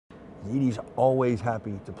Yeedee's always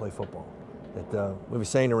happy to play football. We have a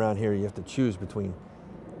saying around here, you have to choose between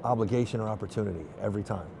obligation or opportunity every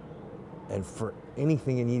time. And for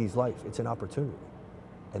anything in Yeedee's life, it's an opportunity.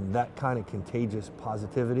 And that kind of contagious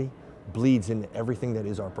positivity bleeds into everything that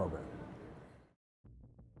is our program.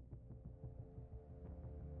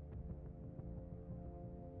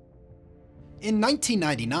 In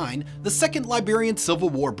 1999, the Second Liberian Civil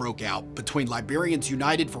War broke out between Liberians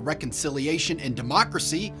united for reconciliation and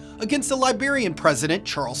democracy against the Liberian president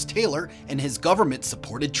Charles Taylor and his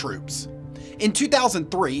government-supported troops. In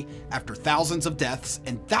 2003, after thousands of deaths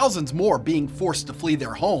and thousands more being forced to flee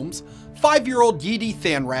their homes, 5-year-old Yeedee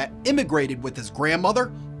Thaenrat immigrated with his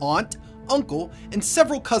grandmother, aunt, uncle, and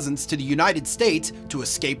several cousins to the United States to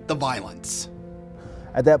escape the violence.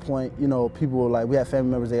 At that point, you know, people were like, we had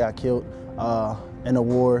family members that got killed in the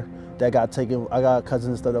war, that got taken. I got cousins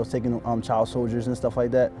and stuff that was taking child soldiers and stuff like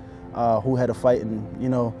that, who had to fight, and you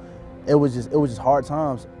know, it was just hard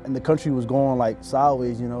times, and the country was going like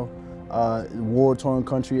sideways, you know, war-torn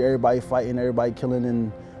country, everybody fighting, everybody killing,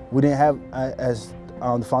 and we didn't have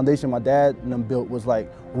the foundation my dad and them built was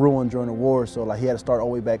like ruined during the war, so like he had to start all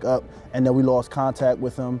the way back up, and then we lost contact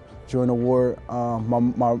with him during the war.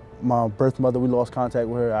 My birth mother, we lost contact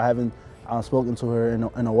with her. I haven't spoken to her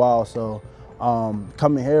in a while, so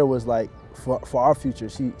coming here was like for our future.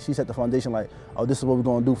 She set the foundation like, oh, this is what we're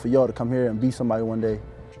gonna do for y'all to come here and be somebody one day.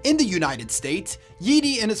 In the United States,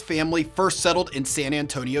 Yeedee and his family first settled in San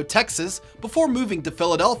Antonio, Texas, before moving to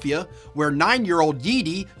Philadelphia, where 9-year-old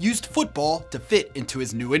Yeedee used football to fit into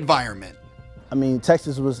his new environment. I mean,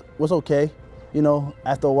 Texas was okay, you know.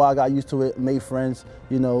 After a while, I got used to it, made friends,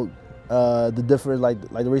 you know. The difference, like the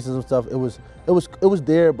racism stuff, it was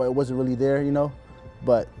there, but it wasn't really there, you know.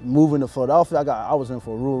 But moving to Philadelphia, I was in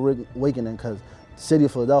for a rude awakening, because the city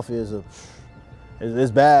of Philadelphia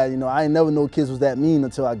it's bad, you know. I ain't never know kids was that mean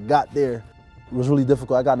until I got there. It was really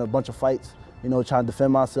difficult. I got in a bunch of fights, you know, trying to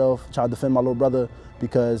defend myself, trying to defend my little brother,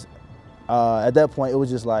 because at that point it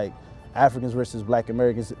was just like Africans versus Black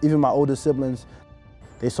Americans. Even my older siblings,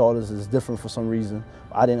 they saw this as different for some reason.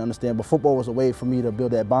 I didn't understand, but football was a way for me to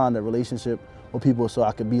build that bond, that relationship with people, so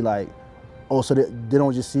I could be like, oh, so they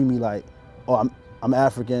don't just see me like, oh, I'm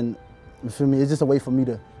African. You feel me? It's just a way for me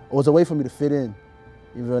to, it was a way for me to fit in.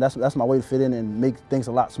 You know, that's my way to fit in and make things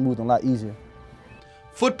a lot smoother and a lot easier.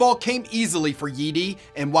 Football came easily for Yeedee,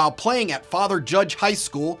 and while playing at Father Judge High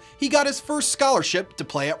School, he got his first scholarship to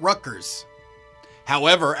play at Rutgers.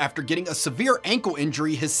 However, after getting a severe ankle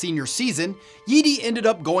injury his senior season, Yeedee ended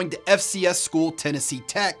up going to FCS school Tennessee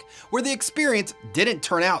Tech, where the experience didn't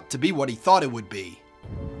turn out to be what he thought it would be.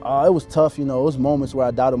 It was tough, you know. It was moments where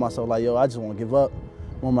I doubted myself, like, yo, I just want to give up.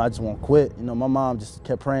 I just want to quit. You know, my mom just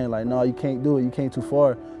kept praying, like, no, you can't do it. You came too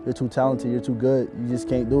far. You're too talented. You're too good. You just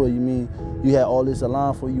can't do it. You mean you had all this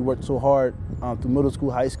aligned for you. You worked so hard through middle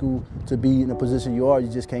school, high school to be in the position you are. You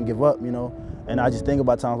just can't give up, you know. And I just think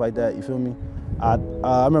about times like that, you feel me? I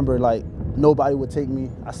remember, like, nobody would take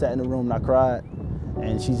me. I sat in the room and I cried.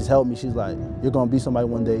 And she just helped me. She's like, you're going to be somebody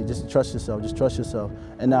one day. Just trust yourself. Just trust yourself.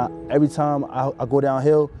 And every time I go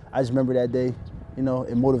downhill, I just remember that day. You know,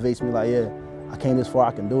 it motivates me, like, yeah, I came this far,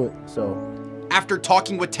 I can do it. So. After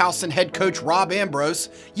talking with Towson head coach Rob Ambrose,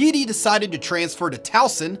 Yeedee decided to transfer to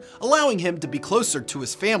Towson, allowing him to be closer to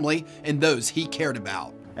his family and those he cared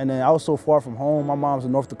about. And then I was so far from home. My mom's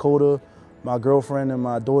in North Dakota. My girlfriend and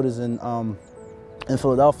my daughter's in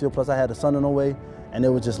Philadelphia, plus I had a son on the way. And it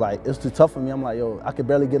was just like, it was too tough for me. I'm like, yo, I could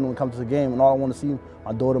barely get them to come to the game, and all I want to see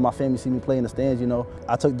my daughter, my family see me play in the stands, you know.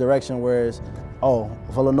 I took direction, whereas, oh,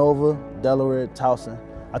 Villanova, Delaware, Towson.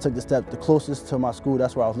 I took the step the closest to my school.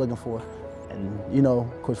 That's where I was looking for. And, you know,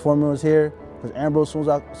 Coach Foreman was here. Coach Ambrose,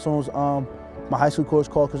 as soon as my high school coach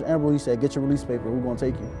called Coach Ambrose, he said, get your release paper, we're going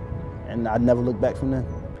to take you. And I never looked back from then.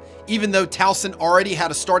 Even though Towson already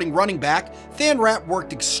had a starting running back, Thaenrat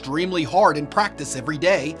worked extremely hard in practice every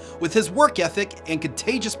day, with his work ethic and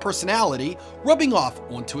contagious personality rubbing off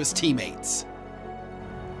onto his teammates.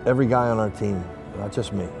 Every guy on our team, not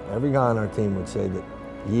just me, every guy on our team would say that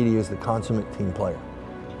Yeedee is the consummate team player,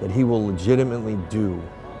 that he will legitimately do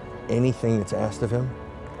anything that's asked of him,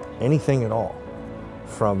 anything at all,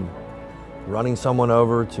 from running someone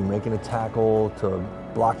over to making a tackle to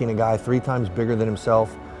blocking a guy 3 times bigger than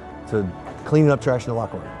himself, to cleaning up trash in the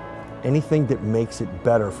locker room. Anything that makes it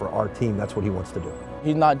better for our team, that's what he wants to do.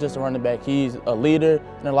 He's not just a running back, he's a leader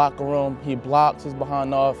in the locker room. He blocks his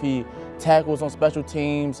behind off, he tackles on special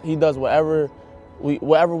teams, he does whatever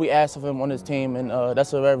we ask of him on his team, and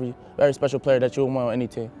that's a very, very special player that you'll want on any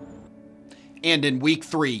team. And in week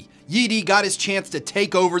 3, Yeedee got his chance to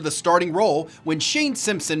take over the starting role when Shane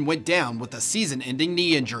Simpson went down with a season-ending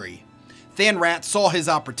knee injury. Thaenrat saw his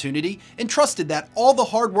opportunity and trusted that all the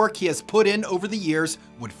hard work he has put in over the years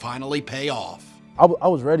would finally pay off. I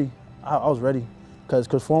was ready. I was ready. Because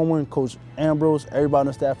Coach Foreman, Coach Ambrose, everybody on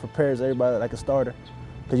the staff prepares everybody like a starter.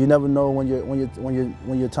 Because you never know when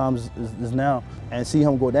your time is now. And see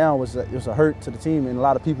him go down was a hurt to the team, and a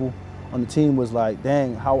lot of people on the team was like,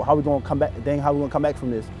 "Dang, how we gonna come back? Dang, how we gonna come back from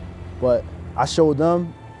this?" But I showed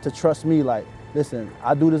them to trust me. Like, listen,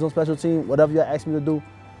 I do this on special team. Whatever you ask me to do,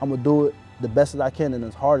 I'm gonna do it the best that I can and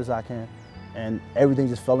as hard as I can. And everything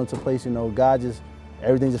just fell into place. You know,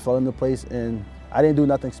 everything just fell into place, and I didn't do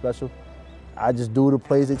nothing special. I just do the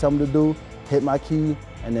plays they tell me to do, hit my key,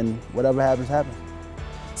 and then whatever happens, happens.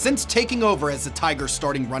 Since taking over as the Tigers'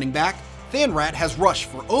 starting running back, Thaenrat has rushed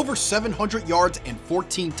for over 700 yards and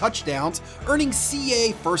 14 touchdowns, earning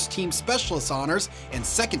CAA First Team Specialist honors and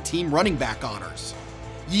Second Team Running Back honors.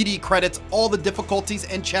 Yeedee credits all the difficulties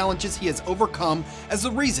and challenges he has overcome as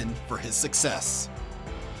the reason for his success.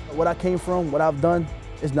 What I came from, what I've done,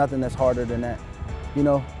 is nothing that's harder than that. You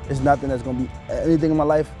know, it's nothing that's gonna be, anything in my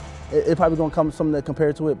life, it probably gonna come something that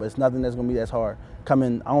compared to it, but it's nothing that's gonna be as hard.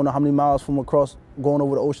 Coming, I don't know how many miles from across, going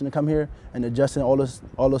over the ocean to come here and adjusting all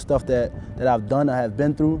the stuff that I've done, I have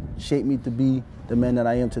been through, shaped me to be the man that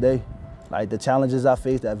I am today. Like the challenges I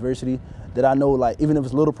face, the adversity that I know, like even if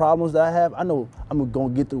it's little problems that I have, I know I'm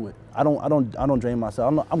gonna get through it. I don't drain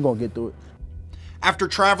myself. I'm gonna get through it. After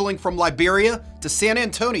traveling from Liberia to San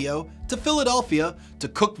Antonio to Philadelphia to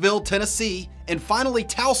Cookeville, Tennessee, and finally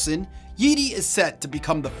Towson, Yeedee is set to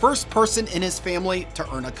become the first person in his family to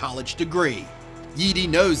earn a college degree. Yeedee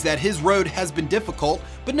knows that his road has been difficult,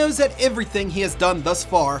 but knows that everything he has done thus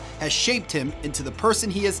far has shaped him into the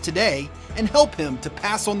person he is today and help him to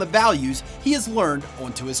pass on the values he has learned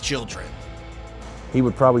onto his children. He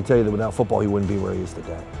would probably tell you that without football he wouldn't be where he is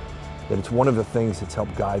today. That it's one of the things that's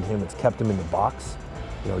helped guide him, it's kept him in the box.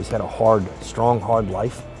 You know, he's had a strong, hard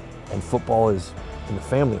life, and football is, in the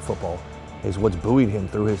family of football, is what's buoyed him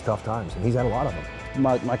through his tough times, and he's had a lot of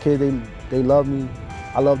them. My kids, they love me.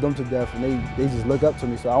 I love them to death, and they just look up to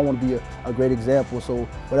me, so I want to be a great example. So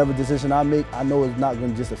whatever decision I make, I know it's not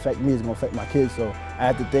going to just affect me, it's going to affect my kids. So I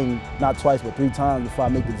have to think not twice, but 3 times before I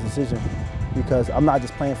make the decision, because I'm not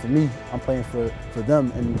just playing for me, I'm playing for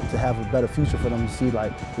them and to have a better future for them to see,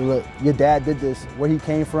 like, look, your dad did this, where he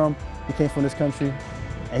came from this country,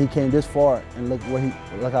 and he came this far, and look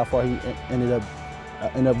how far he ended up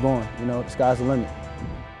going. You know, the sky's the limit.